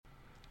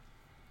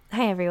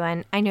Hi,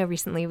 everyone. I know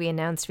recently we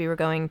announced we were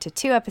going to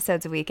 2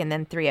 episodes a week and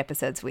then 3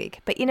 episodes a week.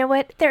 But you know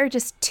what? There are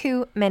just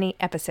too many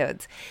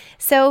episodes.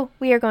 So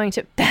we are going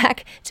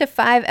back to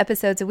 5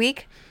 episodes a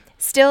week.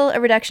 Still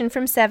a reduction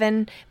from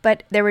 7,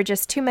 but there were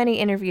just too many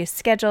interviews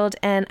scheduled,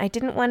 and I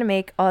didn't want to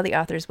make all the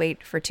authors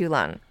wait for too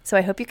long. So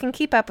I hope you can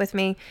keep up with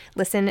me.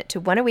 Listen to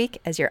 1 a week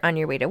as you're on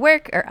your way to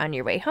work or on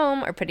your way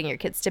home or putting your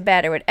kids to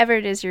bed or whatever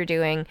it is you're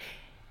doing.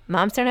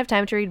 Moms Don't Have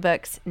Time to Read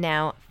Books,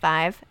 now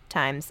 5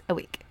 times a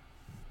week.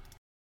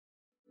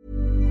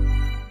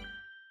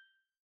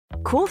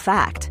 Cool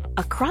fact,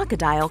 a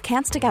crocodile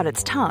can't stick out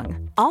its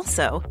tongue.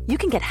 Also, you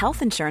can get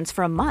health insurance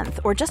for a month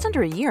or just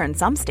under a year in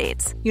some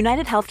states.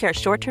 United Healthcare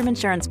short-term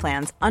insurance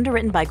plans,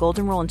 underwritten by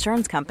Golden Rule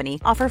Insurance Company,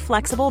 offer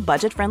flexible,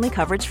 budget-friendly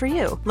coverage for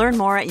you. Learn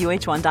more at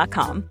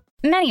uh1.com.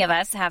 Many of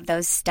us have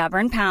those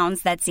stubborn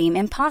pounds that seem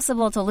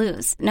impossible to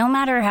lose, no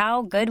matter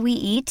how good we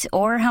eat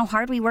or how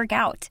hard we work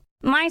out.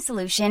 My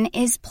solution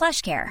is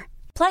PlushCare.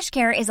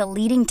 PlushCare is a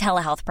leading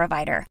telehealth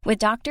provider with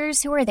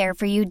doctors who are there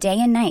for you day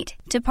and night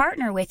to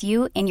partner with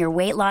you in your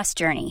weight loss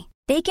journey.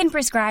 They can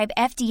prescribe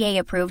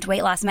FDA-approved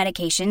weight loss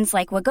medications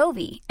like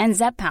Wegovy and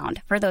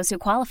Zepbound for those who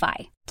qualify.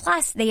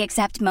 Plus, they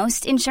accept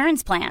most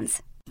insurance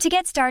plans. To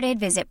get started,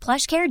 visit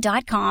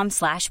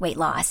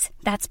plushcare.com/weightloss.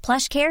 That's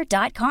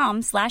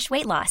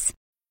plushcare.com/weightloss.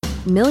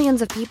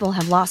 Millions of people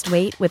have lost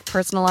weight with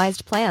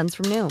personalized plans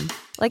from Noom.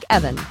 Like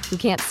Evan, who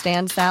can't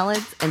stand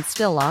salads and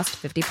still lost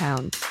 50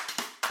 pounds.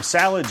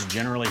 Salads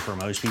generally for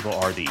most people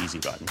are the easy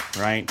button,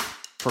 right?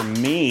 For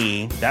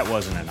me, that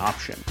wasn't an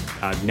option.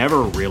 I never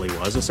really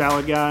was a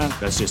salad guy.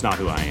 That's just not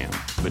who I am.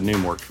 But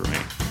Noom worked for me.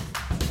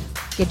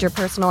 Get your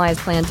personalized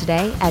plan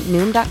today at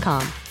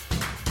Noom.com.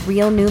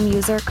 Real Noom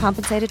user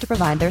compensated to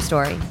provide their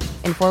story.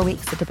 In 4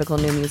 weeks, the typical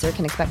Noom user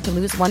can expect to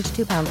lose 1 to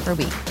 2 pounds per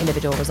week.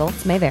 Individual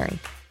results may vary.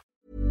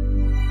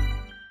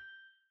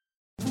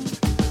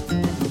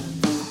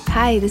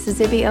 Hi, this is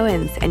Zibby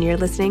Owens, and you're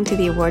listening to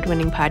the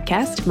award-winning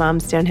podcast,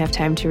 Moms Don't Have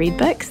Time to Read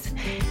Books.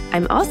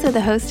 I'm also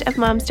the host of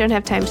Moms Don't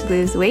Have Time to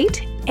Lose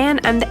Weight,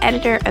 and I'm the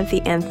editor of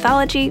the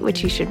anthology,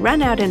 which you should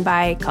run out and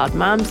buy, called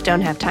Moms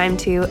Don't Have Time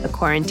to, a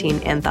Quarantine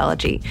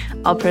Anthology.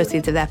 All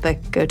proceeds of that book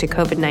go to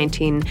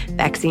COVID-19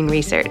 vaccine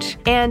research.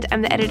 And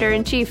I'm the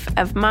editor-in-chief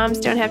of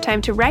Moms Don't Have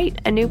Time to Write,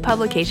 a new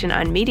publication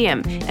on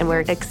Medium, and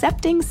we're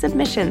accepting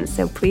submissions,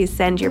 so please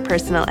send your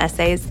personal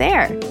essays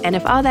there. And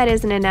if all that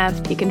isn't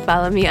enough, you can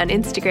follow me on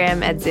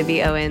Instagram at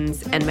Zibby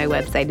Owens, and my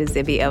website is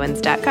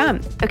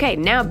zibbyowens.com. Okay,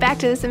 now back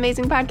to this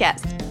amazing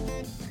podcast.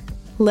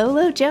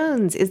 Lolo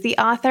Jones is the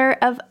author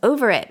of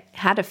Over It,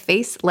 How to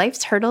Face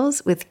Life's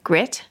Hurdles with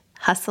Grit,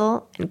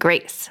 Hustle, and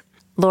Grace.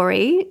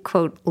 Lori,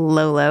 quote,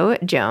 Lolo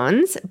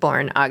Jones,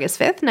 born August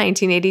 5th,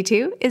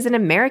 1982, is an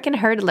American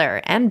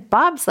hurdler and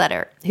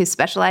bobsledder who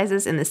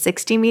specializes in the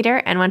 60-meter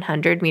and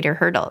 100-meter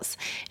hurdles.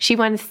 She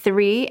won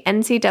 3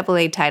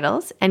 NCAA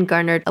titles and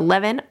garnered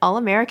 11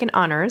 All-American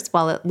honors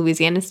while at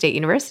Louisiana State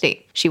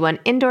University. She won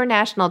indoor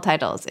national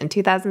titles in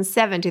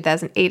 2007,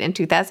 2008, and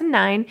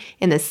 2009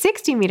 in the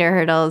 60-meter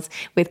hurdles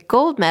with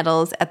gold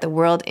medals at the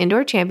World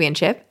Indoor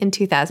Championship in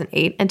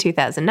 2008 and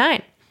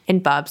 2009. In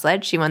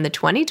bobsled, she won the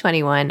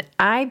 2021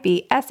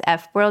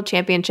 IBSF World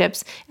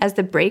Championships as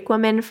the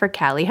brakewoman for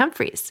Callie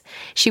Humphreys.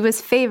 She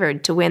was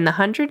favored to win the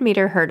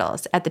 100-meter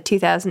hurdles at the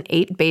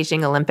 2008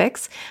 Beijing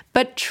Olympics,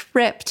 but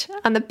tripped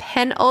on the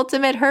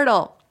penultimate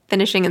hurdle,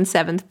 finishing in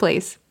 7th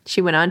place. She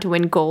went on to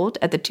win gold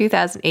at the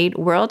 2008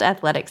 World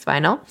Athletics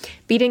Final,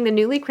 beating the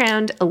newly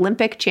crowned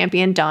Olympic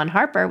champion Dawn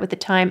Harper with a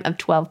time of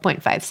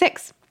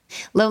 12.56.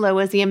 Lolo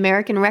was the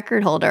American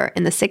record holder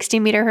in the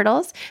 60-meter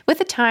hurdles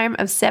with a time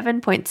of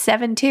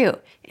 7.72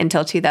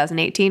 until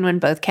 2018 when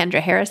both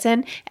Kendra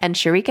Harrison and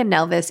Sharika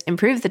Nelvis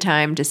improved the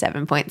time to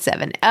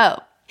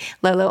 7.70.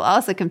 Lolo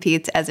also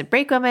competes as a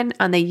brakewoman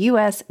on the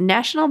U.S.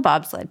 national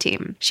bobsled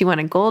team. She won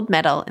a gold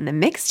medal in the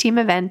mixed team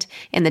event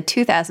in the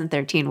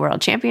 2013 World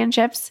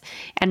Championships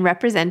and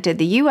represented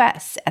the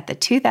U.S. at the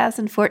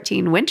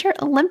 2014 Winter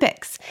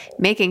Olympics,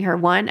 making her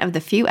one of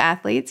the few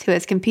athletes who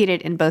has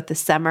competed in both the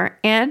Summer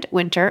and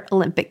Winter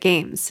Olympic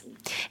Games.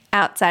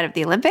 Outside of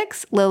the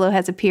Olympics, Lolo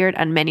has appeared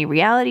on many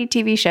reality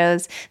TV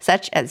shows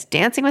such as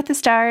Dancing with the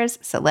Stars,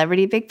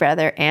 Celebrity Big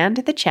Brother, and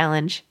The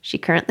Challenge. She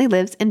currently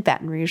lives in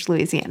Baton Rouge,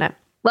 Louisiana.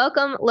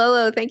 Welcome,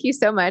 Lolo. Thank you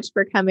so much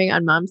for coming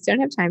on Moms Don't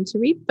Have Time to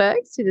Read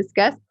Books to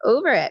discuss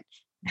Over It,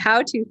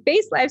 How to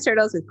Face Life's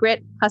Hurdles with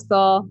Grit,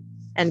 Hustle,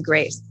 and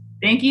Grace.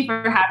 Thank you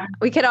for having me.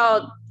 We could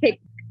all take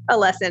a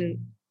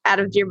lesson out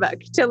of your book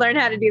to learn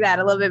how to do that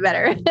a little bit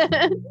better.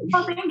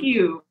 Oh, thank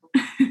you.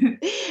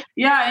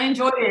 Yeah, I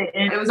enjoyed it.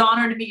 And it was an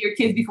honor to meet your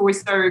kids before we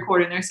started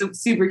recording. They're so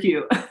super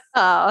cute.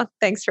 Oh,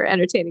 thanks for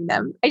entertaining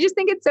them. I just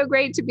think it's so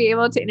great to be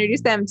able to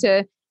introduce them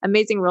to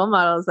amazing role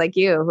models like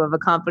you who have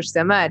accomplished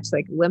so much,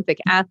 like Olympic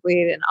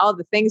athlete and all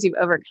the things you've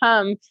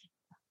overcome.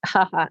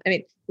 I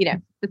mean,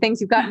 the things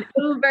you've gotten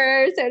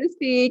over, so to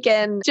speak,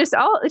 and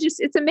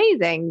it's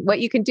amazing what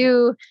you can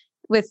do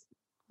with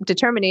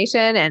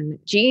determination and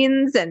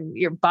genes and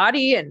your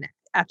body and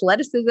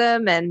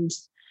athleticism and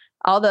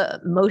all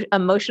the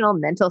emotional,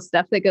 mental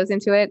stuff that goes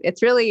into it.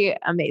 It's really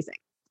amazing.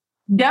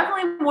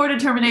 Definitely more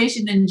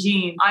determination than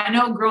genes. I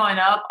know growing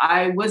up,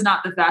 I was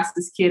not the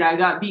fastest kid. I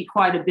got beat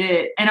quite a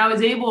bit. And I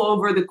was able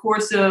over the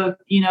course of,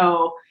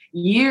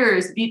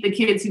 years, beat the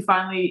kids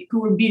who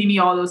were beating me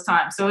all those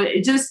times. So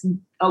it just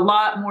a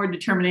lot more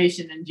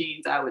determination than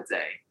genes, I would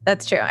say.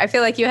 That's true. I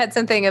feel like you had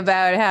something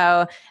about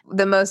how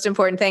the most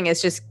important thing is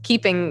just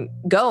keeping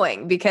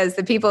going, because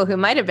the people who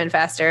might have been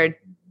faster,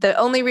 the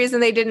only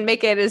reason they didn't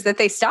make it is that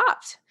they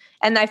stopped.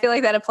 And I feel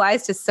like that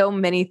applies to so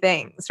many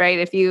things, right?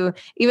 If you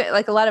even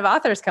like a lot of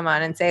authors come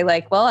on and say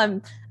like,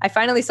 well, I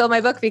finally sold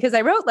my book because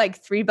I wrote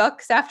like 3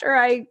 books after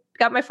I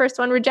got my first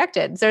one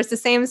rejected. So it's the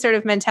same sort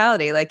of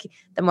mentality. Like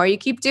the more you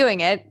keep doing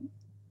it,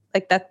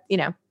 like that,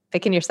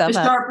 picking yourself up.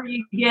 The sharper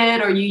you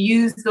get, or you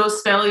use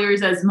those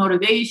failures as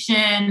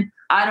motivation.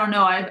 I don't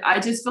know. I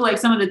just feel like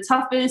some of the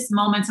toughest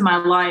moments in my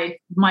life,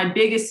 my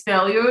biggest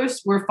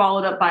failures were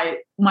followed up by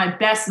my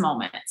best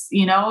moments,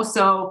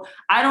 So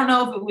I don't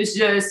know if it was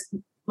just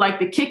like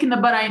the kick in the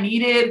butt I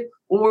needed,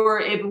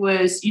 or if it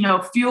was,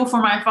 fuel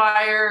for my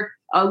fire,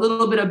 a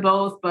little bit of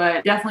both,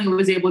 but definitely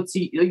was able to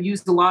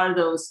use a lot of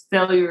those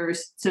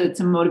failures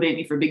to motivate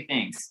me for big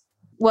things.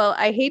 Well,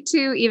 I hate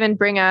to even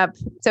bring up,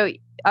 so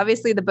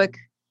obviously the book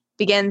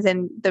begins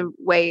in the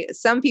way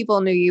some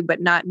people knew you, but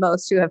not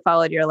most who have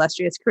followed your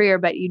illustrious career.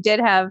 But you did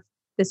have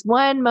this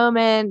one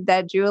moment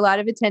that drew a lot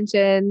of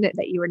attention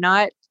that you were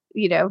not,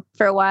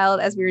 for a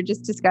while, as we were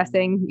just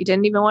discussing, you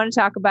didn't even want to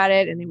talk about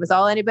it. And it was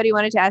all anybody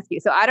wanted to ask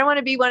you. So I don't want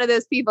to be one of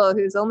those people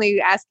who's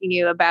only asking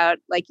you about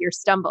like your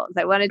stumbles.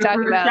 I want to talk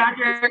about.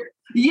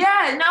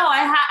 Yeah, no,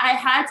 I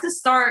had to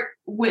start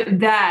with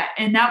that.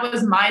 And that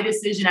was my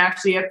decision,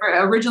 actually.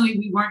 Originally,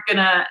 we weren't going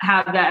to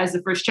have that as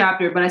the first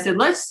chapter, but I said,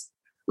 let's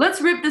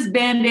rip this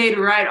Band-Aid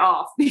right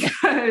off,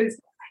 because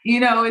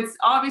it's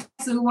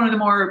obviously one of the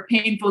more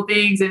painful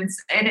things. And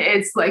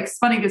it's like, it's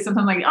funny because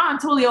sometimes I'm like, oh, I'm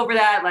totally over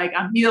that. Like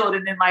I'm healed.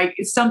 And then like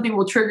something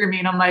will trigger me.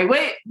 And I'm like,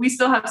 wait, we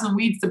still have some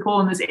weeds to pull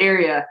in this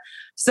area.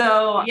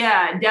 So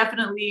yeah,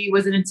 definitely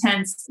was an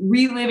intense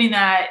reliving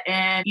that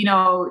and,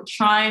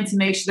 trying to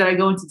make sure that I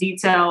go into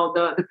detail,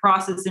 the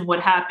process and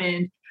what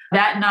happened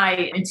that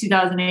night in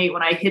 2008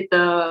 when I hit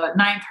the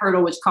 9th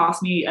hurdle, which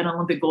cost me an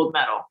Olympic gold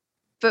medal.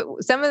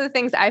 But some of the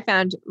things I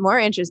found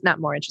not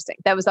more interesting.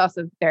 That was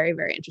also very,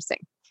 very interesting.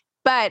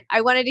 But I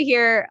wanted to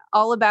hear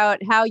all about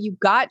how you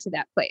got to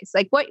that place.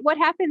 Like what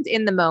happens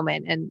in the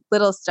moment and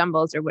little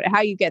stumbles or how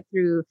you get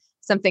through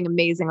something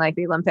amazing like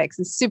the Olympics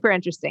is super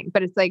interesting.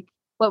 But it's like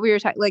what we were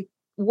talking, like,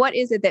 what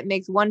is it that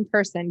makes one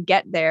person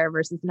get there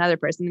versus another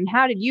person? And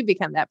how did you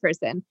become that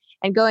person?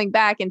 And going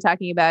back and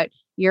talking about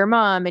your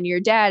mom and your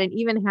dad and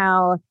even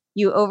how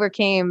you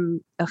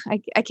overcame,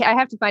 I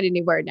have to find a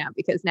new word now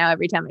because now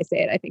every time I say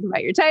it, I think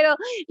about your title,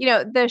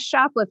 the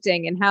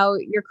shoplifting and how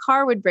your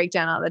car would break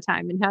down all the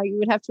time and how you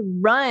would have to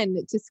run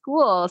to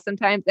school,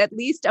 sometimes at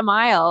least a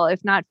mile,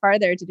 if not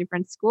farther, to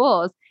different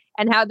schools,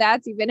 and how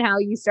that's even how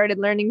you started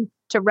learning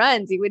to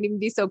run. So you wouldn't even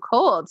be so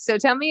cold. So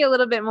tell me a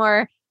little bit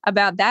more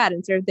about that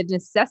and sort of the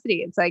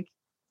necessity. It's like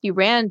you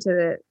ran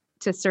to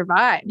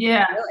survive.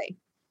 Yeah. Really.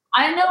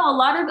 I know a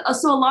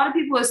lot of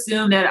people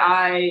assume that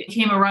I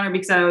became a runner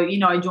because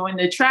I joined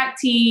the track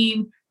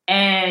team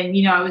and,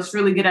 I was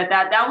really good at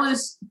that. That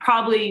was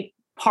probably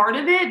part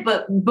of it.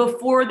 But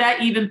before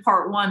that, even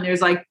part one, there's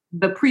like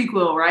the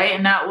prequel, right?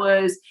 And that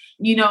was,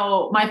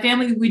 my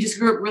family, we just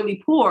grew up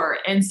really poor.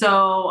 And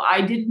so I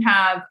didn't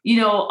have,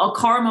 a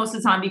car most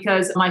of the time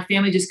because my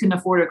family just couldn't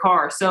afford a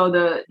car. So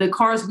the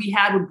cars we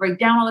had would break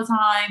down all the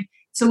time.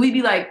 So we'd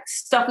be like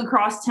stuck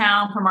across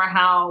town from our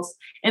house.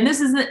 And this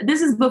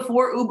is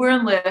before Uber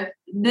and Lyft.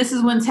 This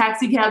is when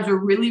taxi cabs were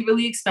really,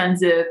 really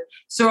expensive.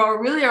 So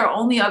our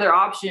only other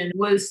option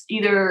was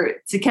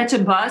either to catch a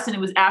bus, and it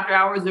was after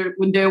hours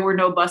when there were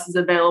no buses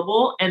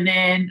available, and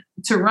then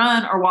to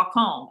run or walk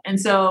home. And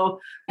so,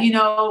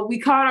 we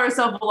caught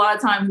ourselves a lot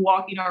of times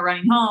walking or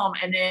running home.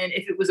 And then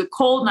if it was a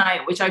cold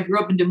night, which I grew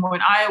up in Des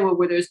Moines, Iowa,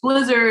 where there's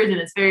blizzards and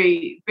it's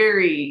very,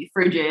 very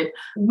frigid,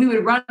 we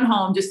would run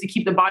home just to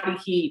keep the body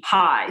heat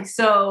high.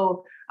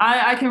 So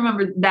I can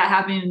remember that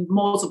happening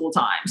multiple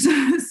times.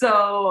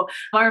 So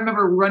I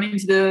remember running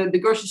to the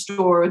grocery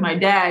store with my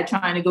dad,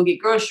 trying to go get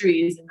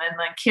groceries and then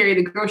like carry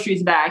the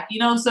groceries back,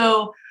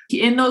 so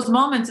in those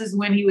moments is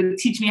when he would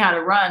teach me how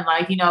to run.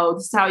 Like,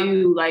 this is how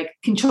you like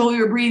control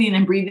your breathing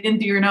and breathe in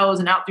through your nose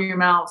and out through your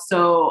mouth.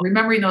 So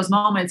remembering those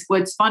moments,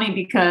 what's funny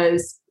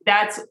because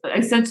that's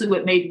essentially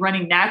what made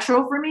running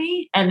natural for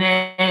me. And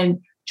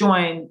then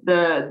joined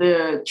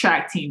the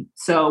track team.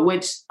 So,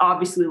 which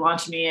obviously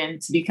launched me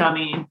into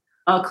becoming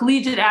a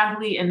collegiate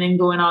athlete and then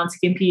going on to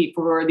compete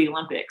for the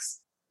Olympics.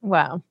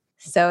 Wow.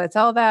 So it's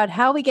all about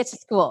how we get to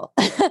school.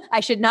 I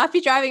should not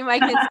be driving my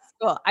kids to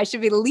school. I should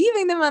be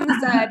leaving them on the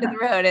side of the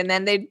road, and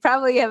then they'd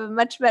probably have a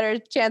much better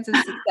chance of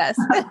success.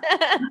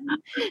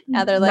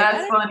 Now they're like,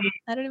 that's funny.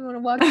 I don't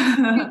even want to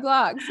walk 2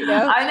 blocks,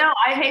 I know.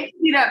 I hate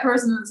to be that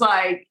person that's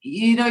like,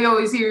 you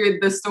always hear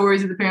the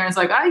stories of the parents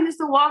like, I used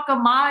to walk a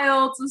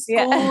mile to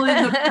school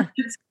in the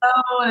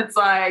snow. And it's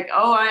like,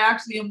 oh, I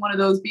actually am one of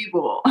those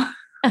people.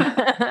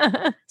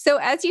 So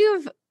as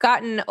you've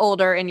gotten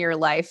older in your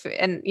life,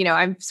 and,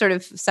 I'm sort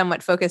of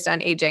somewhat focused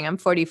on aging, I'm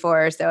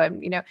 44. So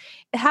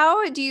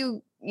how do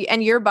you,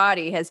 and your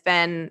body has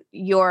been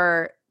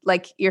your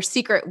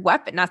secret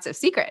weapon, not so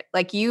secret.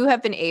 Like, you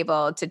have been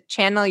able to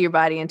channel your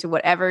body into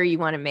whatever you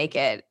want to make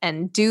it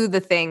and do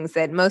the things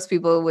that most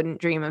people wouldn't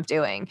dream of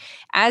doing.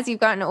 As you've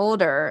gotten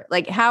older,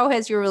 like, how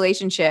has your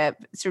relationship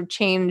sort of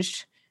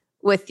changed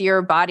with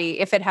your body,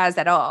 if it has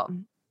at all?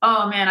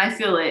 Oh man, I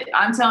feel it.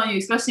 I'm telling you,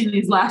 especially in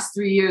these last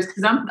 3 years,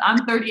 because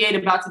I'm 38,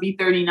 about to be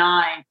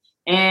 39.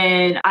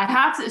 And I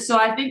have to, so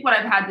I think what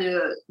I've had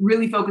to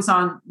really focus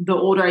on the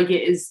older I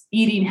get is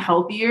eating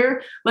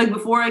healthier. Like,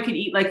 before, I could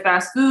eat like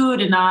fast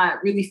food and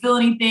not really feel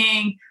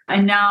anything.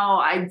 And now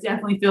I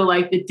definitely feel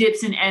like the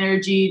dips in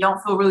energy, don't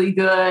feel really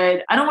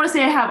good. I don't want to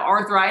say I have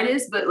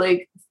arthritis, but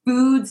like,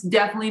 foods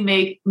definitely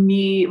make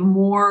me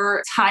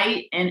more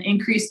tight and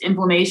increased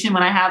inflammation.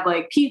 When I have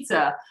like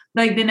pizza,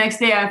 like the next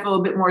day I feel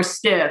a bit more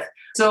stiff.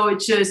 So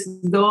it's just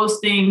those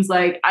things.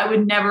 Like, I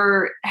would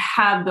never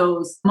have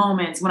those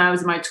moments when I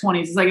was in my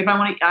 20s. It's like, if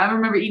I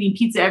remember eating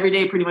pizza every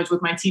day pretty much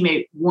with my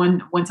teammate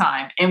one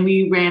time, and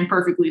we ran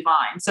perfectly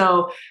fine.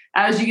 So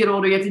as you get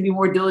older, you have to be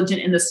more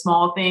diligent in the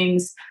small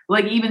things,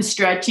 like even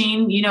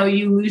stretching.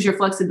 You lose your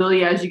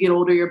flexibility as you get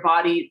older, your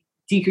body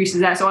decreases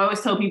that. So I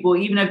always tell people,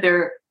 even if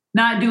they're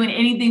not doing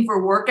anything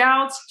for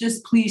workouts,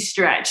 just please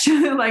stretch.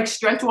 Like,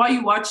 stretch while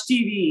you watch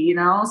TV,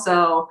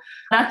 So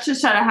that's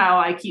just kind of how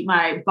I keep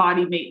my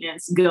body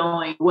maintenance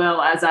going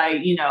well as I,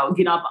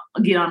 get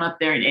on up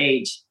there in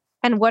age.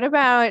 And what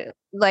about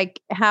like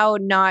how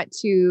not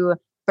to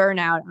burn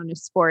out on a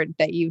sport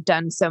that you've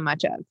done so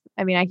much of?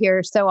 I mean, I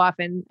hear so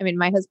often,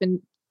 my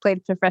husband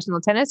played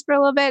professional tennis for a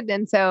little bit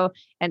and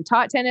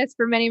taught tennis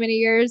for many, many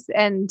years.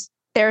 And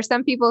there are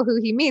some people who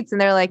he meets and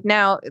they're like,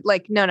 no,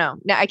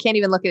 I can't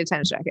even look at a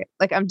tennis racket.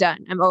 Like, I'm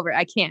done. I'm over.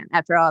 I can't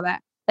after all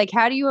that. Like,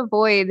 how do you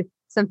avoid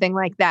something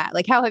like that?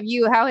 Like, how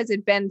has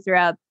it been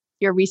throughout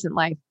your recent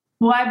life?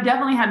 Well, I've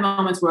definitely had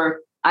moments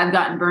where I've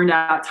gotten burned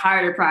out,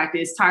 tired of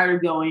practice, tired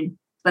of going,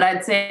 but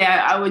I'd say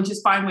I would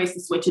just find ways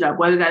to switch it up,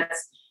 whether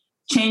that's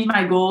change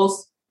my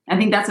goals. I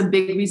think that's a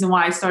big reason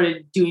why I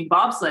started doing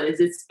bobsled.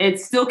 Is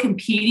it's still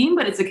competing,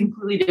 but it's a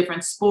completely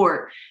different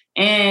sport.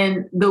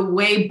 And the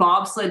way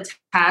bobsled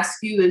tasks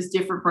you is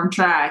different from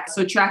track.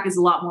 So track is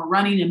a lot more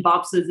running, and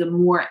bobsled is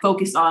more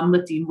focused on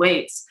lifting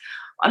weights.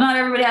 Not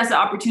everybody has the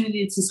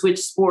opportunity to switch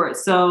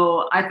sports.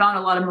 So I found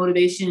a lot of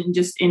motivation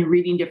just in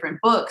reading different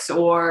books,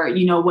 or,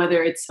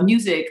 whether it's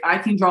music, I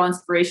can draw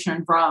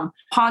inspiration from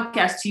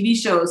podcasts, TV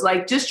shows,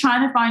 like just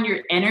trying to find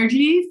your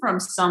energy from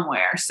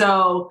somewhere.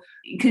 So,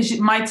 because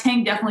my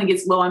tank definitely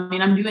gets low.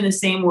 I'm doing the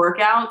same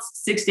workouts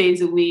 6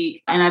 days a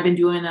week, and I've been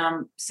doing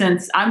them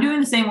since I'm doing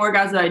the same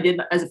workouts that I did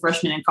as a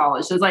freshman in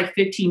college. So it's like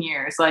 15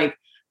 years. Like,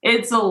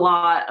 it's a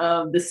lot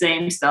of the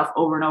same stuff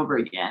over and over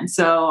again.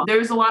 So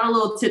there's a lot of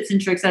little tips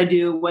and tricks I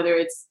do, whether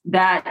it's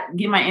that,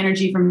 get my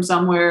energy from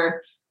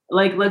somewhere.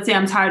 Like, let's say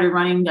I'm tired of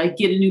running, like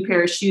get a new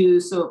pair of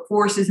shoes. So it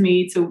forces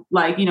me to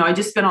I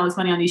just spent all this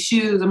money on these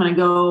shoes. I'm going to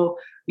go,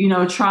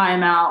 try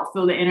them out,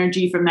 feel the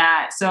energy from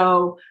that.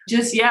 So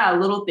just,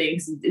 little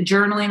things.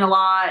 Journaling a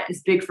lot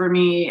is big for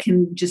me. I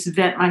can just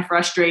vent my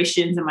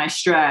frustrations and my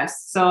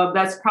stress. So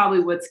that's probably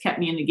what's kept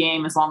me in the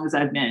game as long as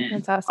I've been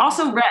in. That's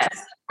awesome. Also,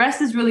 rest. Rest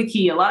is really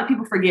key. A lot of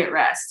people forget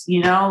rest,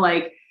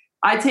 like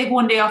I take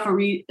one day off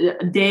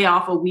a day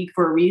off a week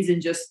for a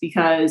reason, just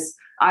because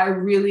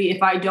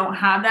if I don't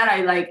have that,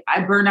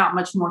 I burn out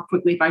much more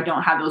quickly if I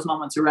don't have those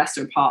moments of rest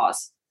or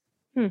pause.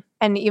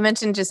 And you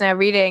mentioned just now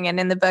reading, and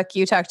in the book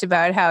you talked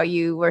about how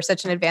you were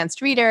such an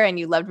advanced reader and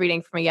you loved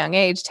reading from a young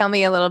age. Tell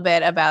me a little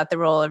bit about the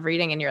role of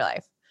reading in your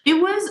life. It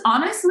was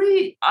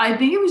honestly, I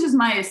think it was just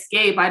my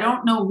escape. I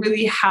don't know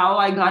really how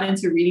I got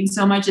into reading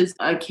so much as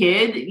a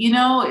kid.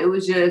 It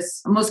was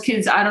just, most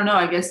kids, I don't know,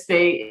 I guess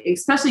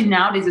especially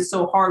nowadays, it's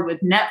so hard with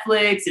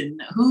Netflix and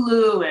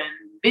Hulu and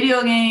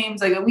video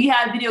games. Like, we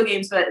had video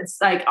games, but it's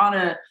like on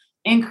a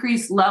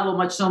increased level,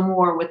 much so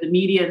more with the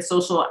media and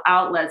social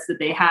outlets that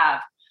they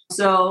have.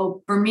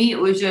 So for me,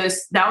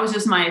 that was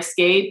just my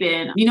escape.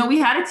 And, we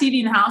had a TV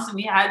in the house, and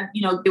we had,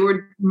 there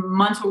were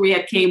months where we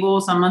had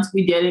cable, some months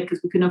we didn't because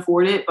we couldn't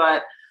afford it.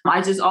 But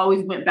I just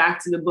always went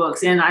back to the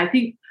books. And I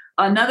think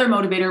another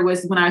motivator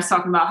was when I was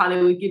talking about how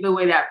they would give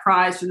away that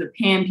prize for the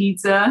pan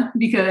pizza,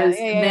 because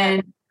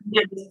then you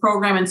had this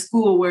program in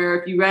school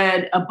where if you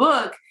read a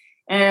book,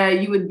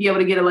 you would be able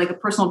to get a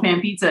personal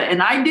pan pizza.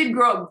 And I did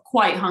grow up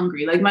quite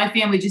hungry. Like, my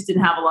family just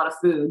didn't have a lot of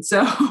food.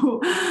 So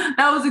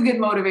that was a good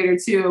motivator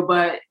too.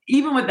 But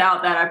even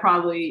without that,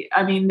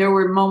 there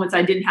were moments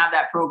I didn't have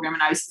that program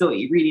and I was still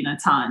reading a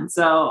ton.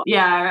 So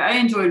I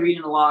enjoyed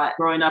reading a lot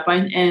growing up.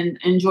 And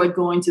enjoyed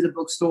going to the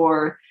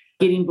bookstore,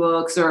 getting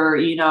books, or,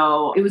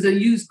 it was a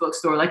used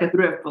bookstore, like a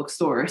thrift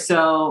bookstore.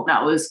 So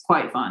that was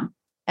quite fun.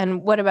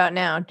 And what about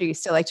now? Do you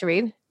still like to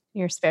read?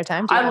 Your spare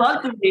time? I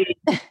love to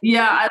read.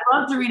 Yeah, I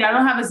love to read. I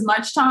don't have as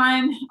much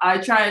time. I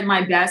try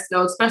my best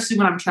though, especially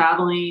when I'm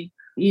traveling.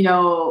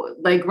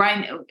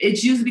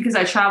 It's usually because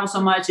I travel so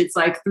much. It's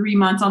like 3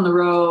 months on the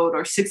road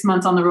or 6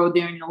 months on the road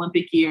during the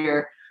Olympic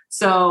year.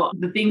 So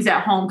the things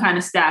at home kind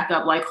of stack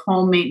up, like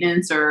home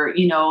maintenance, or,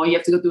 you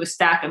have to go through a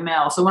stack of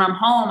mail. So when I'm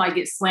home, I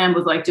get slammed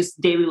with like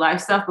just daily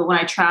life stuff. But when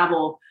I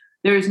travel,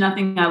 there's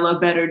nothing I love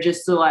better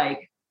just to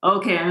like,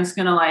 okay, I'm just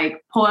going to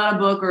like pull out a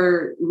book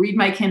or read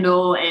my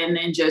Kindle and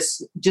then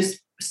just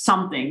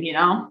something,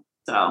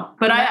 So,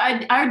 but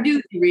I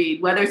do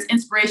read, whether it's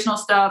inspirational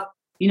stuff,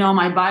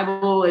 my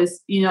Bible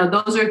is,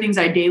 those are things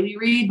I daily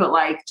read, but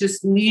like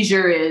just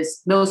leisure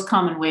those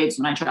come in waves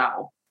when I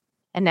travel.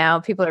 And now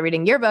people are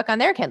reading your book on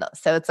their Kindle.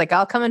 So it's like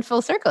all coming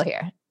full circle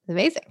here. It's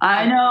amazing.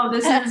 I know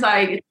this is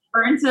like,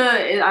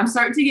 I'm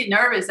starting to get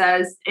nervous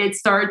as it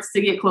starts to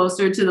get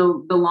closer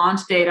to the launch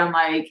date. I'm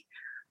like,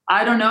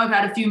 I don't know. I've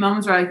had a few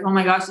moments where like, oh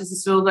my gosh,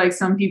 this feels like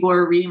some people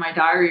are reading my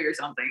diary or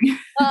something.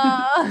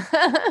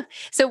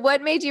 So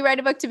what made you write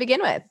a book to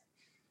begin with?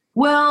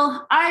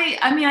 Well,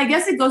 I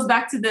guess it goes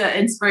back to the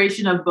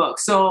inspiration of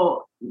books.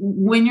 So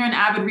when you're an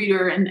avid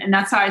reader, and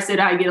that's how I said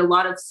I get a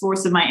lot of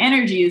source of my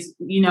energy is,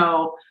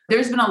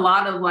 there's been a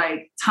lot of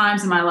like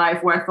times in my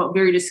life where I felt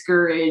very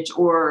discouraged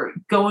or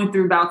going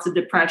through bouts of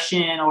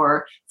depression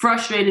or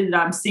frustrated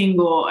that I'm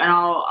single. And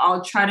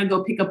I'll try to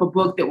go pick up a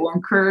book that will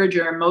encourage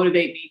or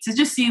motivate me to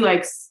just see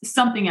like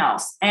something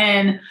else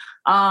and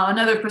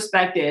another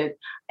perspective.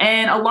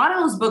 And a lot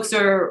of those books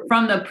are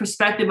from the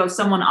perspective of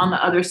someone on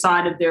the other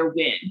side of their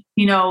win.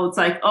 It's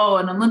like, oh,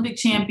 an Olympic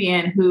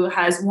champion who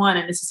has won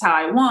and this is how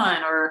I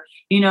won. Or,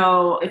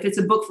 if it's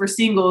a book for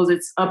singles,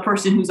 it's a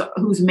person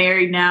who's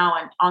married now.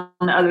 And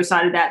on the other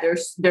side of that,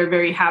 they're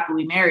very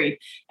happily married.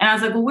 And I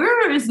was like, well,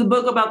 where is the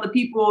book about the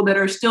people that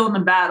are still in the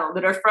battle,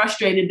 that are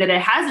frustrated that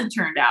it hasn't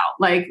turned out?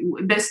 Like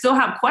they still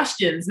have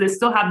questions, they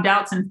still have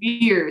doubts and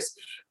fears.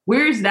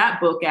 Where's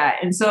that book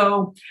at? And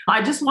so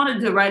I just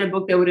wanted to write a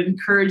book that would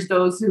encourage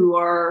those who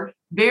are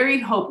very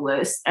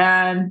hopeless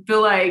and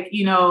feel like,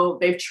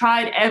 they've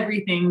tried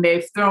everything.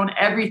 They've thrown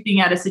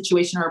everything at a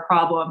situation or a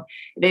problem.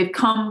 They've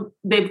come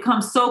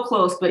so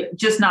close, but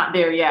just not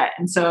there yet.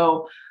 And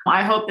so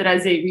I hope that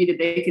as they read it,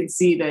 they can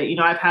see that,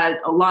 I've had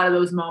a lot of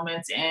those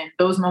moments, and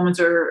those moments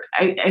are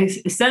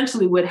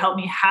essentially would help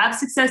me have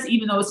success,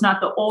 even though it's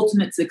not the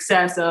ultimate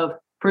success of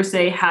per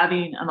se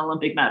having an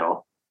Olympic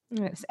medal.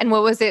 Yes. And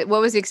what was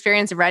the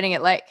experience of writing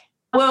it like?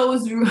 Well, it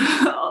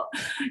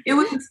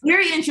was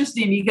very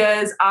interesting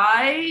because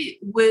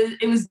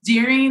it was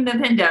during the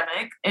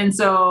pandemic. And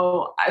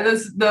so I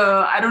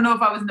don't know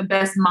if I was in the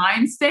best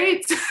mind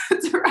state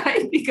to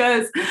write,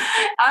 because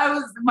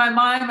my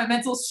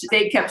mental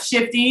state kept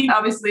shifting,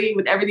 obviously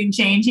with everything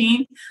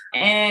changing.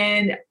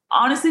 And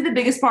honestly, the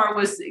biggest part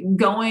was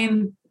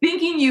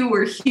thinking you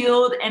were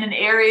healed in an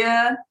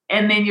area.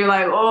 And then you're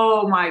like,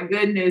 oh my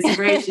goodness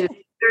gracious,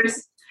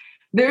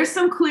 there's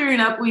some clearing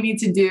up we need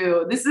to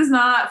do. This is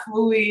not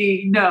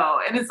fully, no.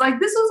 And it's like,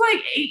 this was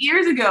like 8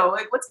 years ago.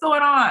 Like, what's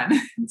going on?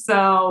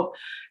 So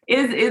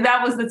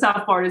that was the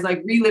tough part, is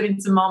like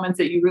reliving some moments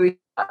that you really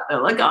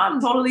felt like, oh,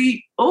 I'm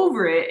totally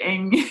over it.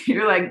 And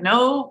you're like,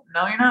 no,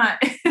 you're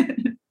not.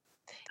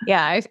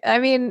 Yeah. I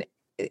mean,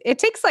 it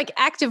takes like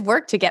active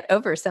work to get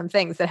over some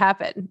things that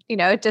happen,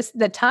 just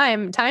the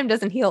time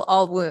doesn't heal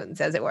all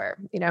wounds, as it were,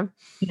 Yeah.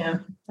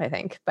 I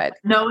think, but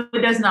no,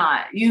 it does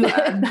not.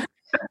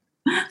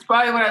 It's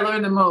probably what I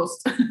learned the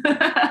most.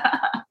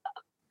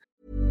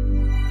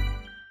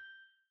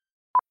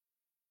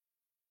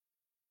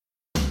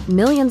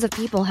 Millions of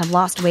people have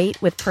lost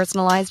weight with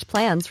personalized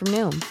plans from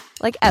Noom.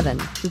 Like Evan,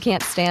 who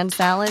can't stand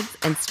salads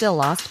and still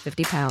lost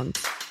 50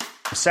 pounds.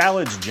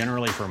 Salads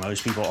generally for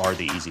most people are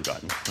the easy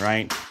button,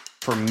 right?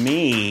 For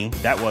me,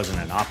 that wasn't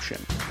an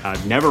option. I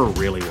never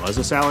really was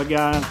a salad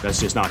guy.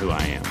 That's just not who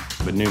I am.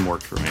 But Noom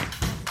worked for me.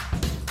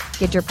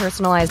 Get your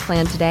personalized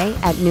plan today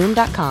at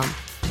Noom.com.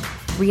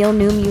 Real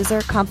Noom user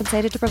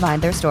compensated to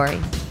provide their story.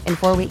 In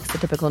 4 weeks, the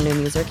typical Noom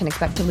user can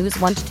expect to lose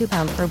 1 to 2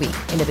 pounds per week.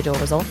 Individual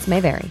results may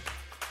vary.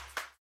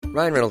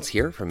 Ryan Reynolds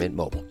here from Mint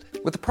Mobile.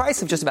 With the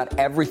price of just about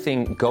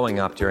everything going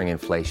up during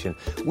inflation,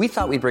 we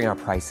thought we'd bring our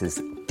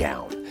prices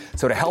down.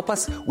 So to help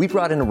us, we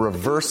brought in a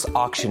reverse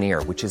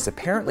auctioneer, which is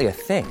apparently a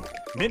thing.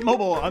 Mint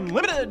Mobile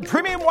Unlimited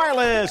Premium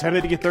Wireless. How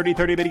to get 30,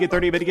 30, bit to get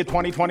 30, bit to get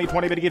 20, 20,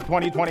 20, bit to get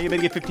 20, 20, bit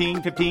to get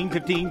 15, 15,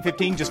 15,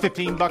 15, just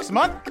 $15 a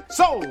month?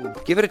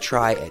 Sold! Give it a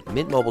try at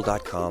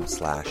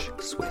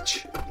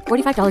mintmobile.com/switch.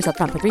 $45 up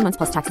front for 3 months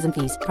plus taxes and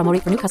fees. Promo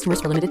rate for new customers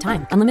for limited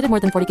time. Unlimited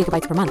more than 40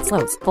 gigabytes per month.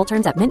 Slows full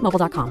terms at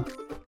mintmobile.com.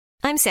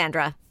 I'm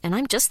Sandra, and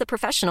I'm just the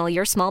professional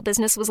your small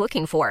business was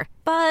looking for.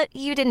 But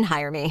you didn't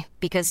hire me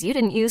because you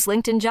didn't use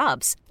LinkedIn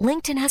Jobs.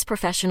 LinkedIn has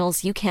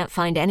professionals you can't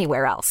find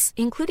anywhere else,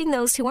 including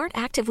those who aren't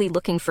actively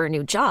looking for a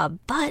new job,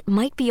 but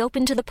might be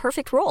open to the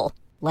perfect role,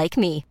 like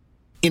me.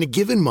 In a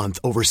given month,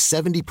 over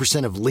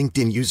 70% of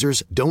LinkedIn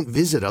users don't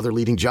visit other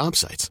leading job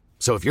sites.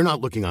 So if you're not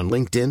looking on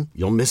LinkedIn,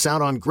 you'll miss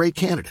out on great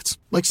candidates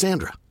like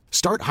Sandra.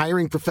 Start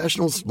hiring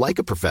professionals like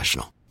a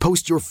professional.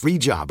 Post your free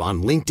job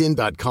on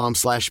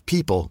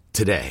linkedin.com/people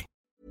today.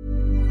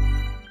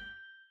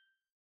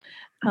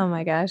 Oh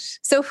my gosh.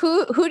 So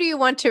who do you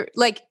want to,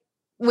 like,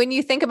 when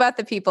you think about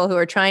the people who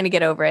are trying to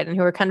get over it and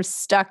who are kind of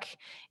stuck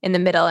in the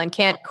middle and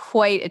can't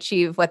quite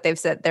achieve what they've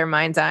set their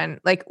minds on,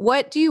 like,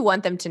 what do you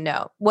want them to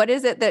know? What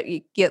is it that you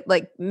get,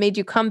 like, made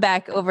you come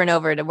back over and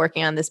over to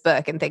working on this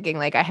book and thinking,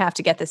 like, I have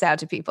to get this out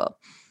to people?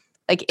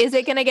 Like, is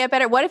it going to get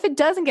better? What if it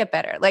doesn't get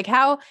better? Like,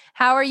 how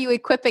are you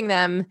equipping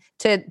them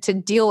to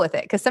deal with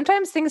it? Because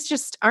sometimes things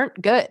just aren't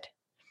good.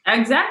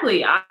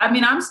 Exactly. I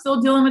mean, I'm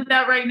still dealing with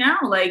that right now.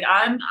 Like,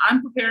 I'm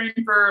preparing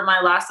for my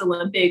last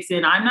Olympics,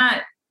 and I'm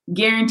not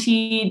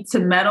guaranteed to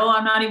medal.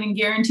 I'm not even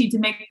guaranteed to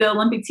make the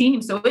Olympic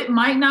team. So it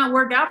might not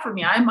work out for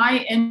me. I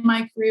might end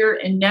my career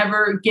and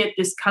never get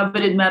this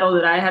coveted medal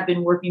that I have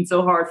been working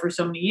so hard for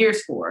so many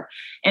years for.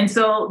 And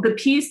so the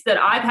piece that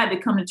I've had to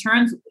come to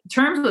terms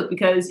with,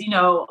 because, you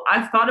know,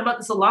 I've thought about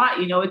this a lot,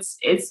 you know,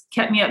 it's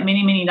kept me up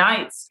many, many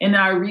nights. And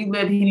then I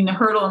relived hitting the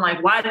hurdle and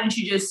like, why didn't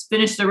you just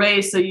finish the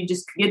race so you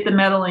just get the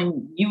medal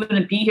and you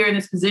wouldn't be here in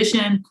this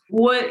position?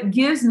 What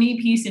gives me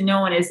peace in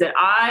knowing is that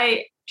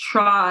I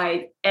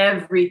tried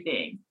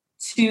everything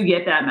to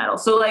get that medal.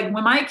 So like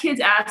when my kids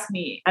ask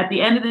me at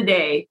the end of the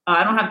day,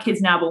 I don't have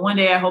kids now, but one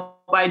day I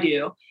hope I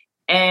do.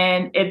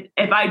 And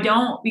if I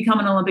don't become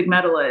an Olympic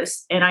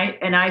medalist and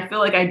I feel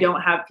like I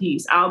don't have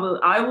peace,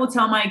 I will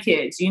tell my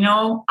kids, you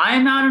know,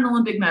 I'm not an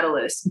Olympic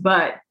medalist,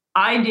 but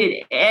I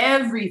did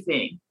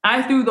everything.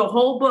 I threw the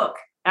whole book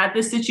at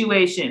this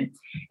situation.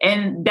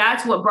 And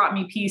that's what brought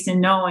me peace in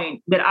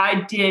knowing that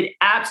I did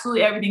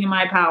absolutely everything in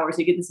my power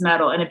to get this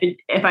medal. And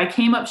if I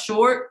came up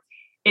short,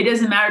 it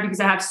doesn't matter, because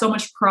I have so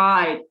much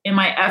pride in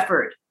my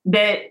effort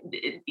that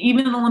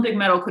even an Olympic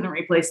medal couldn't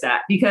replace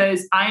that,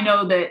 because I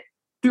know that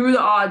through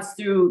the odds,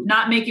 through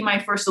not making my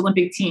first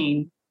Olympic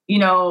team, you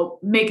know,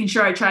 making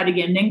sure I tried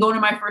again, then going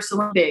to my first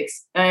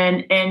Olympics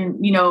and,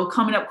 you know,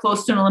 coming up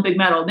close to an Olympic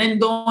medal, then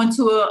going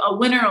to a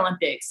Winter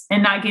Olympics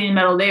and not getting a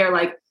medal there.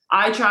 Like,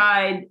 I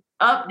tried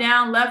up,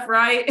 down, left,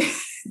 right.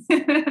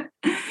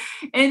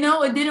 And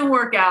no, it didn't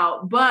work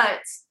out. But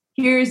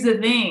here's the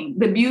thing.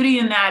 The beauty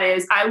in that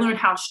is I learned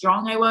how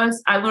strong I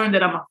was. I learned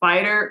that I'm a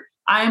fighter.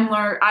 I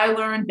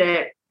learned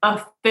that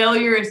a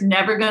failure is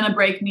never going to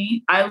break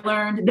me. I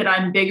learned that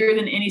I'm bigger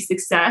than any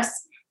success.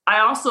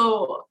 I've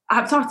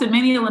talked to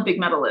many Olympic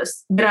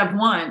medalists that have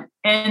won,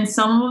 and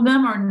some of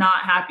them are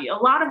not happy. A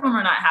lot of them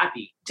are not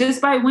happy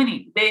just by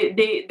winning.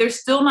 They're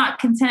still not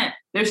content.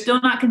 They're still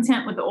not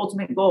content with the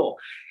ultimate goal.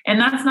 And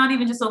that's not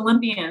even just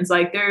Olympians.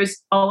 Like,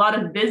 there's a lot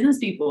of business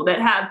people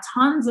that have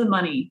tons of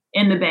money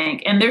in the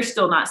bank and they're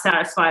still not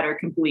satisfied or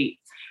complete.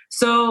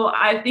 So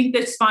I think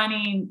that's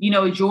finding, you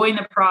know, joy in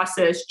the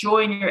process,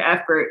 joy in your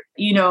effort,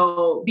 you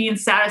know, being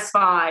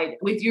satisfied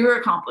with your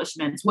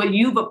accomplishments, what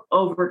you've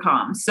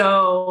overcome.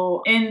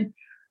 So, and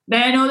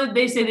then I know that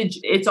they say that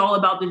it's all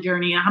about the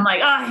journey. And I'm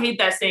like, I hate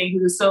that saying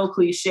because it's so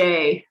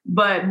cliche.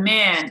 But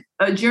man,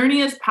 a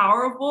journey is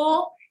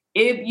powerful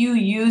if you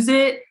use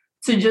it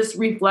to just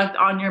reflect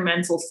on your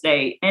mental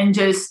state. And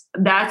just,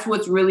 that's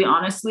what's really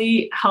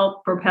honestly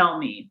helped propel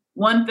me.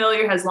 One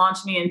failure has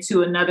launched me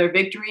into another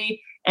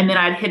victory. And then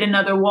I'd hit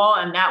another wall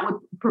and that would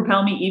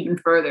propel me even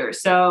further.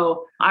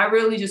 So I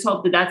really just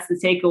hope that that's the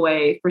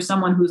takeaway for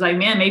someone who's like,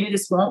 man, maybe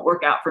this won't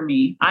work out for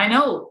me. I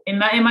know it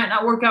might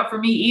not work out for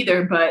me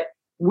either, but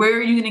where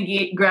are you going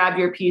to grab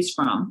your peace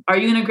from? Are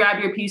you going to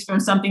grab your peace from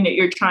something that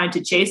you're trying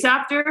to chase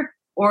after?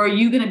 Or are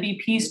you going to be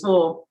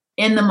peaceful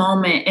in the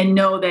moment and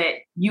know that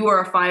you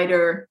are a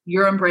fighter,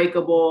 you're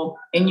unbreakable,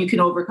 and you can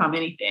overcome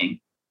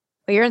anything?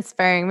 Well, you're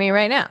inspiring me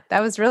right now.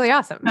 That was really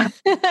awesome.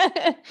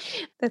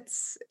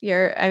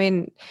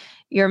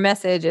 Your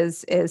message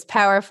is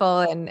powerful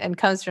and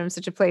comes from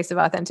such a place of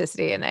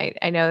authenticity. And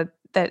I know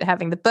that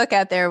having the book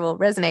out there will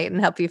resonate and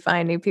help you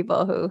find new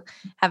people who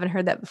haven't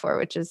heard that before,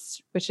 which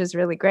is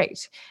really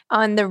great.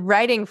 On the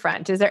writing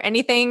front, is there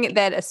anything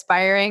that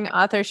aspiring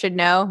authors should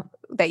know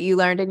that you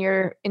learned in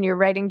your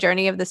writing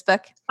journey of this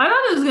book? I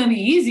thought it was going to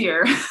be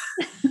easier.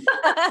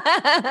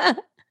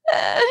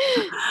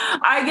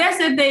 I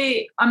guess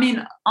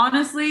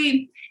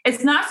honestly,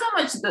 it's not so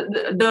much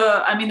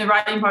the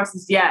writing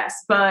process,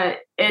 yes, but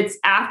it's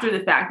after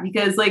the fact,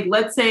 because like,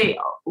 let's say,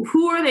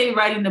 who are they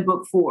writing the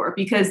book for?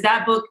 Because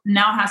that book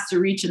now has to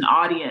reach an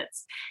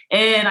audience.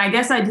 And I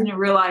guess I didn't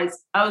realize,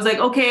 I was like,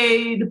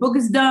 okay, the book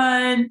is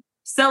done.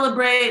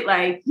 Celebrate,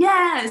 like,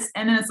 yes.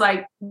 And then it's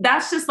like,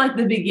 that's just like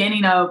the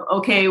beginning of,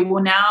 okay,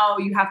 well, now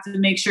you have to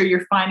make sure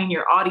you're finding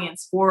your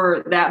audience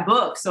for that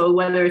book. So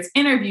whether it's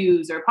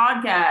interviews or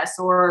podcasts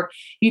or,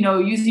 you know,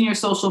 using your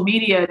social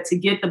media to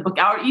get the book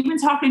out, even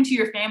talking to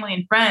your family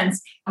and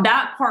friends,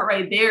 that part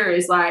right there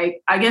is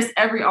like, I guess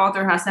every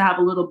author has to have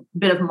a little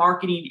bit of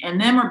marketing in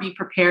them or be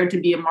prepared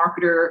to be a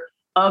marketer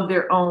of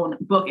their own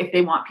book if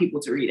they want people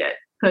to read it.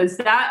 Because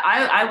that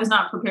I was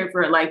not prepared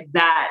for it like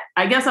that.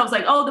 I guess I was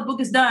like, oh, the book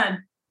is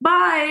done.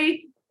 Bye.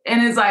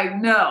 And it's like,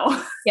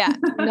 no. Yeah.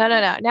 No.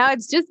 Now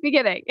it's just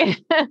beginning.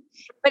 But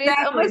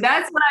exactly.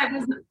 That's what I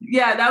was.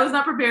 Yeah, that was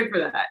not prepared for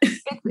that.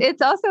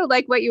 It's also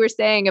like what you were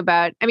saying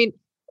about,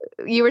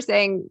 you were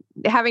saying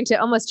having to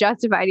almost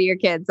justify to your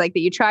kids, like that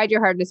you tried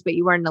your hardest, but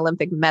you weren't an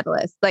Olympic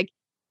medalist. Like,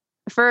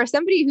 for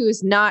somebody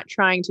who's not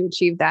trying to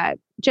achieve that,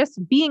 just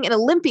being an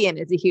Olympian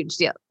is a huge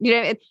deal. You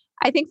know,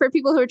 I think for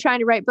people who are trying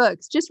to write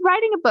books, just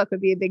writing a book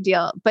would be a big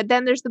deal. But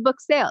then there's the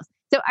book sales.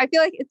 So I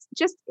feel like it's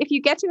just, if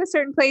you get to a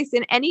certain place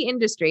in any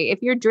industry, if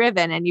you're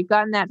driven and you've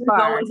gotten that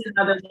far,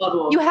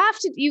 you have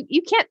to,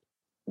 you can't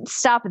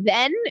stop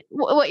then.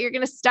 What you're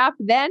going to stop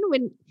then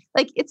when,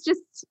 like, it's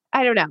just,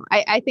 I don't know.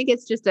 I think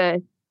it's just a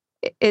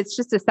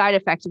side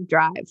effect of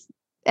drive,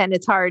 and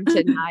it's hard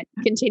to not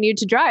continue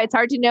to drive. It's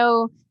hard to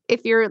know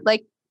if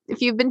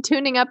you've been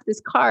tuning up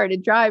this car to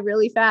drive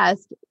really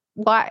fast,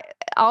 why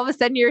all of a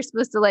sudden you're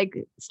supposed to like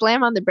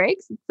slam on the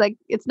brakes. It's like,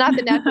 it's not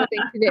the natural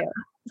thing to do.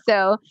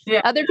 So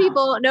other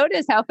people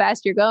notice how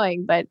fast you're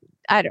going, but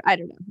I don't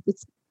know.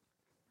 It's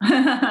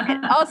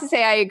I'll also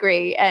say I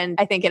agree. And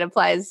I think it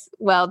applies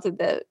well to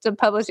the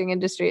publishing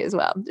industry as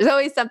well. There's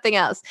always something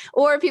else.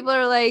 Or people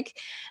are like,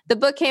 the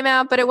book came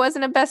out, but it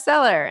wasn't a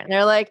bestseller. And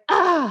they're like,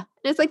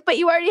 and it's like, but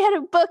you already had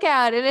a book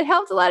out and it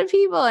helped a lot of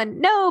people. And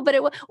no, but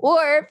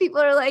or people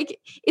are like,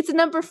 it's a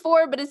number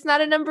 4, but it's not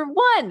a number 1.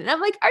 And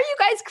I'm like, are you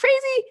guys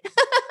crazy?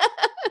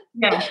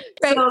 Yeah.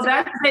 Right. So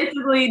that's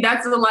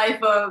the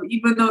life of,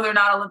 even though they're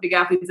not Olympic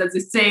athletes, that's the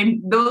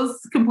same. Those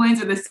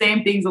complaints are the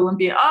same things.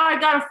 Olympian. Oh, I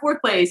got a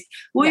 4th place.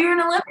 Well, you're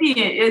an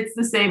Olympian. It's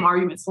the same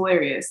argument. It's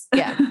hilarious.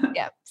 Yeah.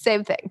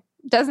 Same thing.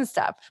 Doesn't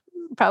stop.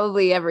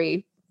 Probably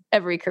every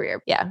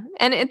career. Yeah.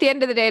 And at the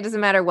end of the day, it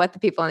doesn't matter what the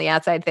people on the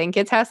outside think.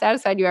 It's how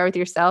satisfied you are with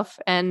yourself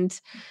and,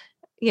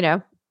 you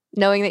know,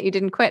 knowing that you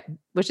didn't quit,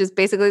 which is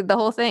basically the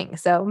whole thing.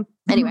 So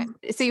anyway,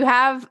 so you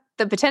have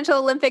the potential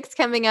Olympics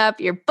coming up,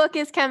 your book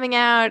is coming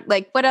out.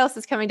 Like, what else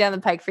is coming down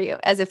the pike for you?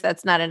 As if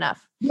that's not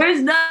enough.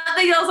 There's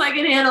nothing else I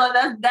can handle.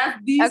 That's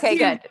these okay, two.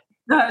 Good.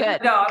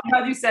 Good. No, I'm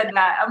glad you said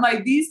that. I'm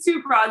like, these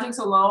 2 projects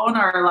alone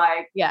are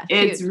like,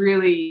 it's huge.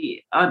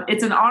 Really,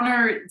 it's an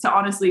honor to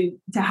honestly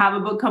to have a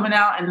book coming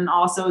out, and then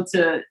also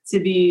to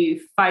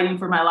be fighting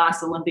for my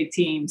last Olympic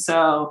team.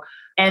 So,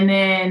 and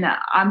then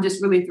I'm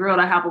just really thrilled.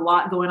 I have a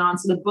lot going on.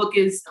 So the book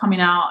is coming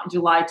out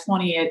July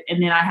 20th,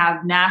 and then I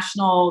have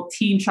national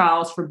team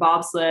trials for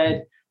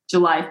bobsled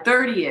July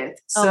 30th.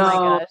 So, oh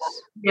my gosh.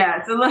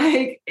 Yeah. So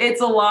like,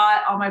 it's a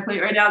lot on my plate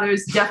right now.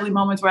 There's definitely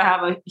moments where I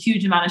have a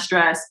huge amount of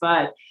stress,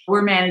 but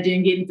we're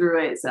managing, getting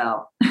through it.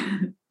 So.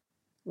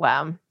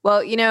 Wow.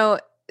 Well, you know,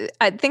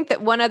 I think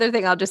that one other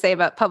thing I'll just say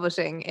about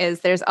publishing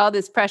is there's all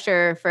this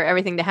pressure for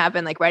everything to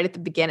happen like right at the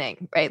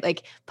beginning, right?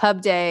 Like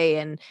pub day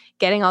and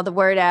getting all the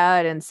word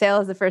out and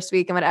sales the first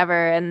week and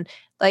whatever. And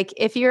like,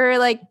 if you're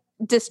like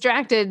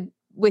distracted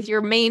with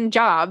your main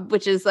job,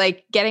 which is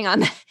like getting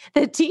on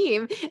the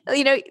team,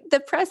 you know, the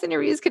press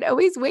interviews could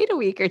always wait a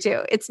week or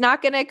 2. It's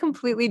not going to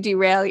completely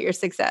derail your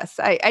success.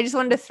 I just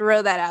wanted to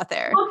throw that out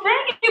there. Well,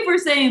 thank you for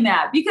saying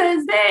that,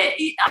 because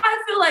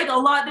I feel like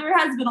there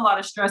has been a lot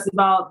of stress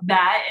about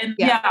that. And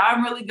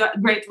I'm really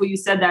grateful you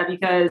said that,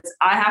 because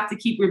I have to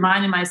keep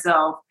reminding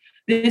myself,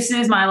 this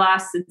is my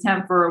last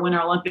attempt for a Winter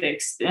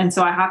Olympics. And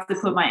so I have to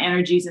put my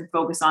energies and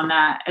focus on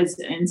that.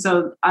 And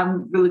so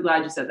I'm really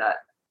glad you said that.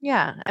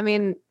 Yeah. I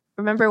mean,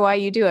 remember why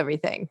you do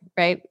everything,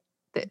 right?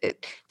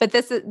 But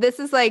this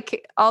is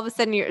like all of a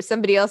sudden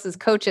somebody else's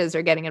coaches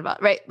are getting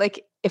involved, right?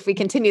 Like if we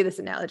continue this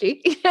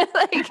analogy,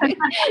 like, you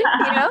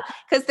know,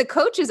 because the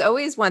coaches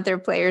always want their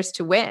players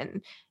to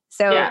win.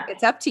 So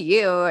it's up to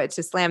you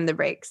to slam the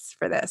brakes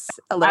for this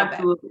a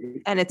little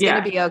bit, and it's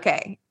going to be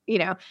okay. You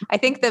know, I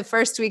think the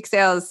first week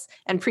sales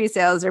and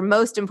pre-sales are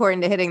most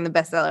important to hitting the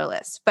bestseller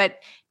list, but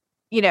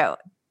you know,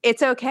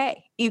 it's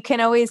okay. You can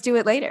always do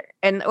it later.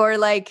 Or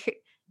like,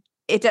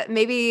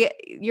 maybe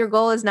your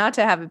goal is not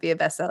to have it be a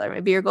bestseller.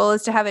 Maybe your goal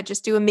is to have it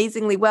just do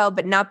amazingly well,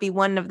 but not be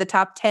one of the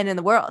top 10 in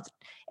the world,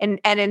 and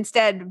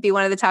instead be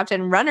one of the top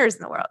 10 runners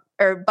in the world,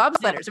 or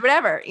bobsledders or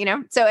whatever, you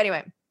know? So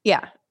anyway,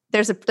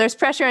 there's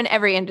pressure in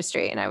every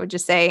industry. And I would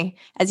just say,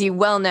 as you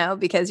well know,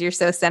 because you're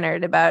so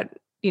centered about,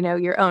 you know,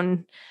 your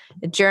own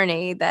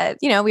journey, that,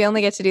 you know, we only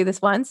get to do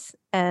this once,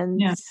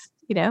 and,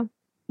 you know.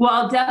 Well,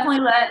 I'll definitely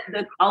let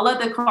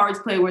the cards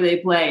play where they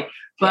play.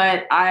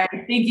 But I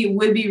think it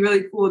would be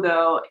really cool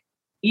though,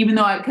 even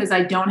though because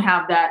I don't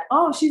have that,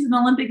 oh, she's an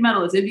Olympic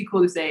medalist. It'd be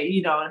cool to say,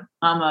 you know,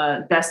 I'm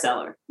a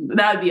bestseller.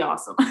 That would be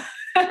awesome.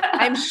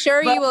 I'm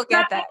sure you will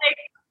get that.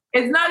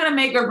 It's not going to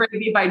make or break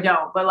me if I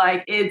don't, but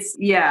like, it's,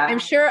 I'm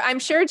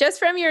sure just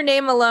from your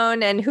name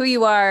alone and who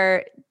you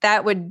are,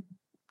 that would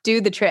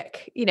do the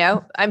trick, you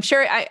know. I'm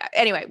sure.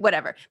 Anyway,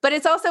 whatever. But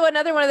it's also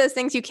another one of those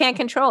things you can't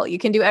control. You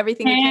can do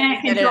everything you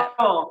can.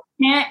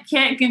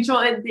 Can't control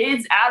it.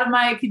 It's out of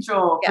my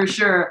control for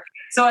sure.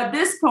 So at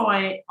this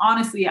point,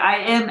 honestly, I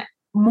am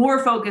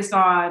more focused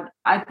on,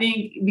 I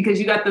think, because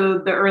you got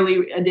the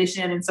early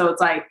edition, and so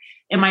it's like,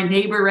 and my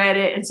neighbor read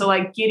it, and so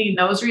like getting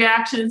those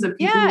reactions of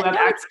people who have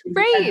actually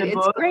read the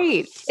book. It's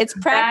great. It's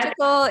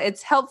practical.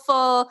 It's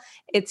helpful.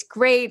 It's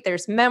great.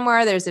 There's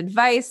memoir. There's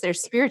advice.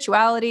 There's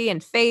spirituality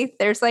and faith.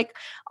 There's like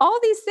all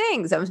these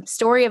things. A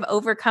story of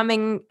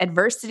overcoming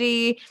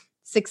adversity,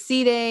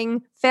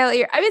 succeeding,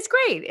 failure. I mean, it's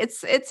great.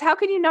 It's how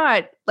can you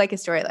not like a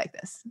story like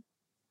this?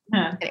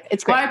 Yeah.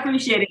 It's great. Well, I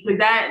appreciate it, because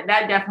that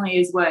definitely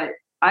is what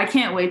I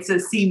can't wait to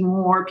see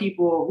more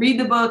people read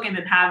the book and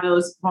then have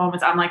those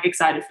moments. I'm like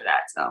excited for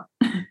that. So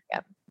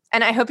yeah.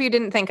 And I hope you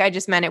didn't think I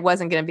just meant it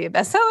wasn't going to be a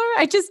bestseller.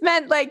 I just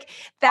meant like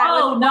that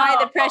was why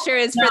the pressure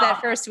is for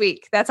that first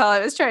week. That's all I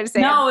was trying to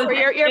say. No,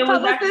 your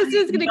publicist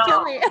is going to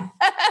kill me.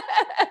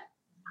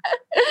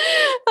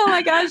 Oh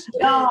my gosh.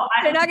 No,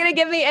 they're not going to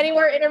give me any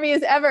more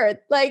interviews ever.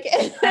 Like,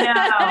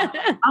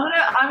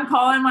 I'm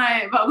calling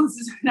my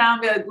publicist now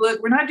and be like,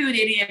 look, we're not doing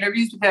any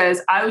interviews because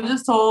I was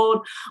just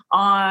told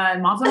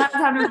on Moms Don't Have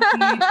Time to Read,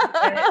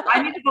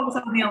 I need to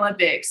focus on the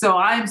Olympics. So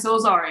I'm so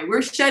sorry.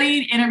 We're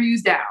shutting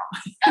interviews down.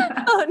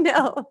 Oh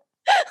no.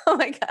 Oh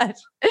my gosh.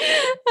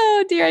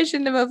 Oh dear, I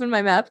shouldn't have opened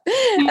my mouth.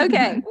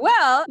 Okay.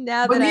 Well,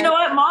 now but you know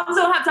what? Moms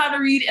don't have time to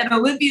read and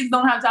Olympians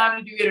don't have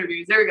time to do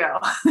interviews. There you go.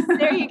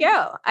 There you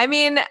go. I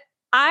mean,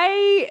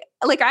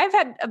 I've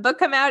had a book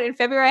come out in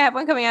February. I have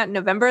one coming out in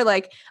November.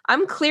 Like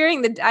I'm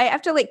I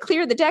have to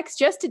clear the decks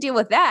just to deal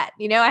with that.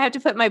 You know, I have to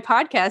put my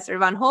podcast sort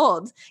of on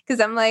hold because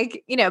I'm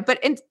like, you know, but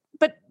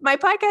my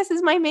podcast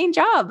is my main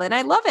job and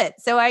I love it.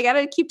 So I got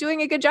to keep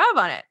doing a good job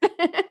on it.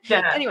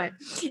 Yeah. Anyway.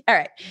 All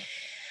right.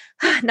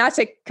 Not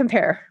to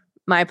compare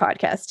my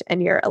podcast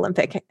and your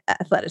Olympic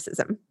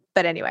athleticism,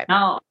 but anyway.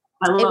 No,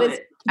 I love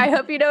it. I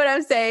hope you know what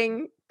I'm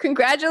saying.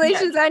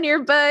 Congratulations on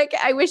your book.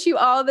 I wish you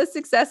all the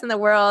success in the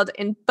world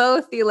in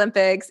both the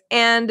Olympics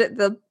and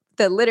the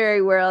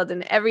literary world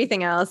and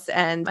everything else.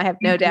 And I have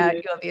no doubt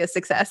you'll be a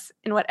success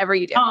in whatever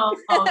you do.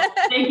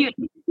 Thank you.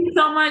 Thank you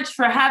so much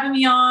for having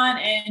me on,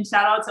 and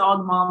shout out to all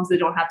the moms that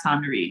don't have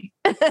time to read.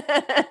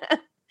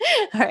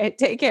 All right.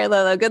 Take care,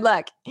 Lolo. Good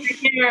luck.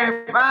 Take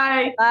care.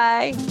 Bye.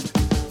 Bye.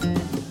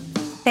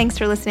 Thanks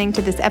for listening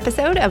to this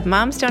episode of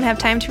Moms Don't Have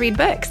Time to Read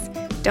Books.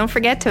 Don't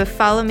forget to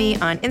follow me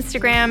on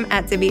Instagram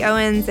at Zibby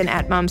Owens and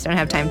at Moms Don't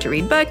Have Time to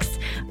Read Books.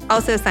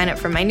 Also sign up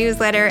for my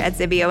newsletter at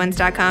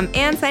zibbyowens.com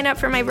and sign up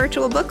for my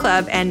virtual book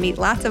club and meet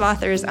lots of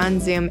authors on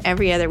Zoom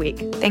every other week.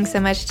 Thanks so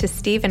much to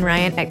Steve and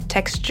Ryan at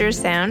Texture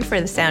Sound for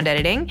the sound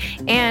editing.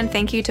 And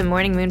thank you to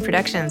Morning Moon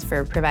Productions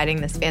for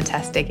providing this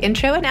fantastic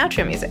intro and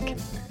outro music.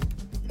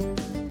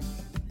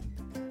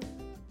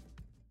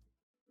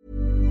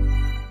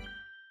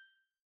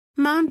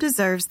 Mom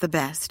deserves the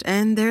best,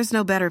 and there's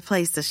no better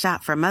place to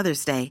shop for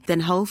Mother's Day than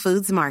Whole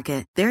Foods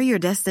Market. They're your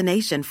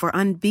destination for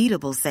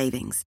unbeatable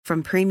savings,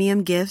 from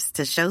premium gifts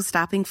to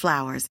show-stopping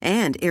flowers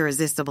and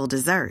irresistible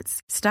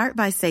desserts. Start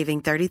by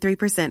saving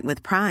 33%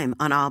 with Prime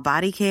on all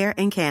body care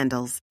and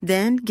candles.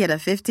 Then get a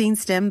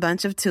 15-stem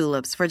bunch of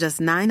tulips for just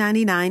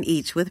 $9.99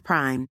 each with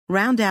Prime.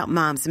 Round out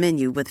Mom's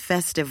menu with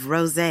festive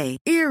rosé,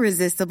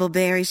 irresistible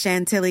berry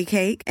chantilly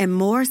cake, and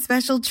more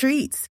special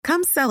treats.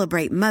 Come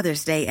celebrate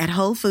Mother's Day at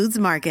Whole Foods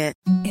Market.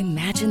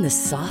 Imagine the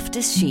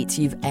softest sheets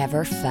you've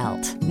ever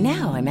felt.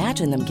 Now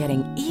imagine them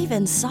getting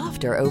even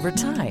softer over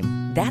time.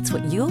 That's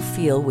what you'll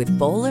feel with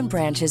Boll &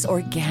 Branch's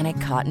organic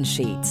cotton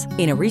sheets.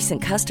 In a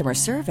recent customer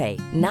survey,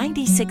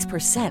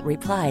 96%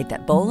 replied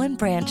that Boll &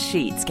 Branch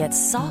sheets get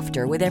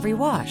softer with every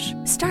wash.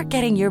 Start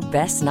getting your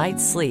best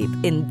night's sleep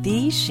in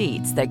these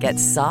sheets that get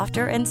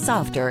softer and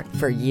softer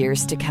for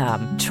years to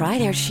come. Try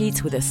their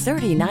sheets with a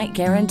 30-night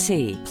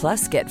guarantee.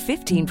 Plus, get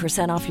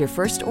 15% off your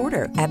first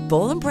order at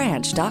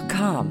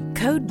bollandbranch.com.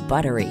 Code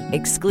BUTTERY.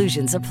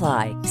 Exclusions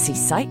apply. See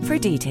site for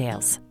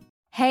details.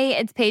 Hey,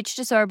 it's Paige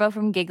DeSorbo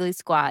from Giggly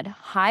Squad.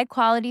 High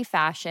quality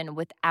fashion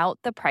without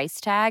the price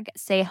tag.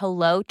 Say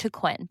hello to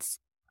Quince.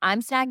 I'm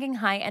snagging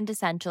high-end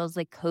essentials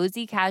like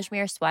cozy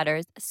cashmere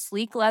sweaters,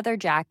 sleek leather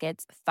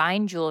jackets,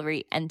 fine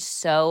jewelry, and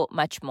so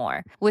much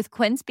more. With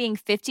Quince being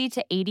 50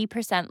 to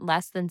 80%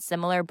 less than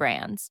similar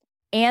brands.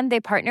 And they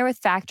partner with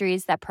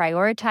factories that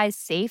prioritize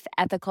safe,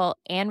 ethical,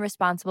 and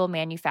responsible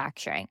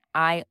manufacturing.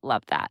 I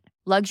love that.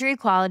 Luxury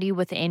quality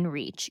within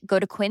reach. Go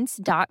to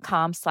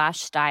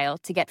quince.com/style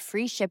to get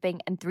free shipping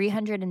and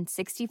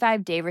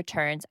 365-day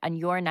returns on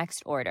your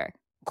next order.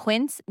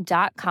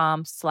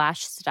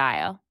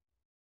 Quince.com/style.